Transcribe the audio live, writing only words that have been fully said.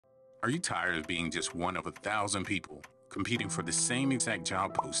Are you tired of being just one of 1,000 people competing for the same exact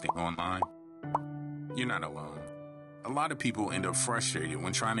job posting online? You're not alone. A lot of people end up frustrated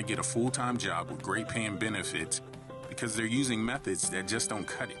when trying to get a full-time job with great pay and benefits because they're using methods that just don't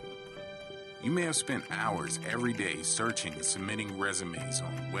cut it. You may have spent hours every day searching and submitting resumes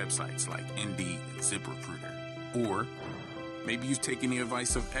on websites like Indeed and ZipRecruiter. Or maybe you've taken the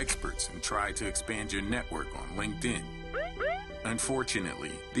advice of experts and tried to expand your network on LinkedIn.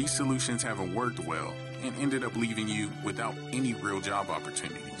 Unfortunately, these solutions haven't worked well and ended up leaving you without any real job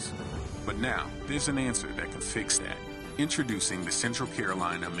opportunities. But now, there's an answer that can fix that. Introducing the Central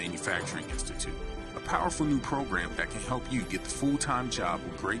Carolina Manufacturing Institute, a powerful new program that can help you get the full-time job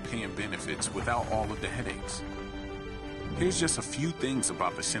with great pay and benefits without all of the headaches. Here's just a few things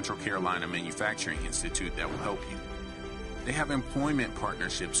about the Central Carolina Manufacturing Institute that will help you. They have employment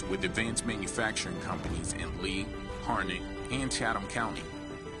partnerships with advanced manufacturing companies in Lee, Harnett, and Chatham County,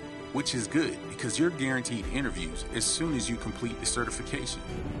 which is good because you're guaranteed interviews as soon as you complete the certification.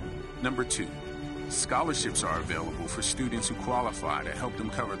 Number 2, scholarships are available for students who qualify to help them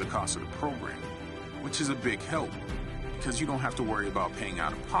cover the cost of the program, which is a big help because you don't have to worry about paying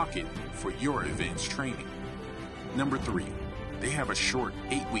out of pocket for your advanced training. Number 3, they have a short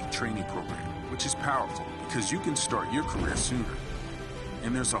 8-week training program, which is powerful because you can start your career sooner.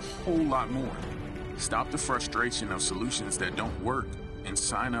 And there's a whole lot more. Stop the frustration of solutions that don't work and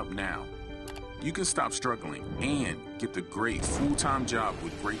sign up now. You can stop struggling and get the great full-time job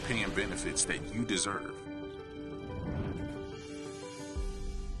with great pay and benefits that you deserve.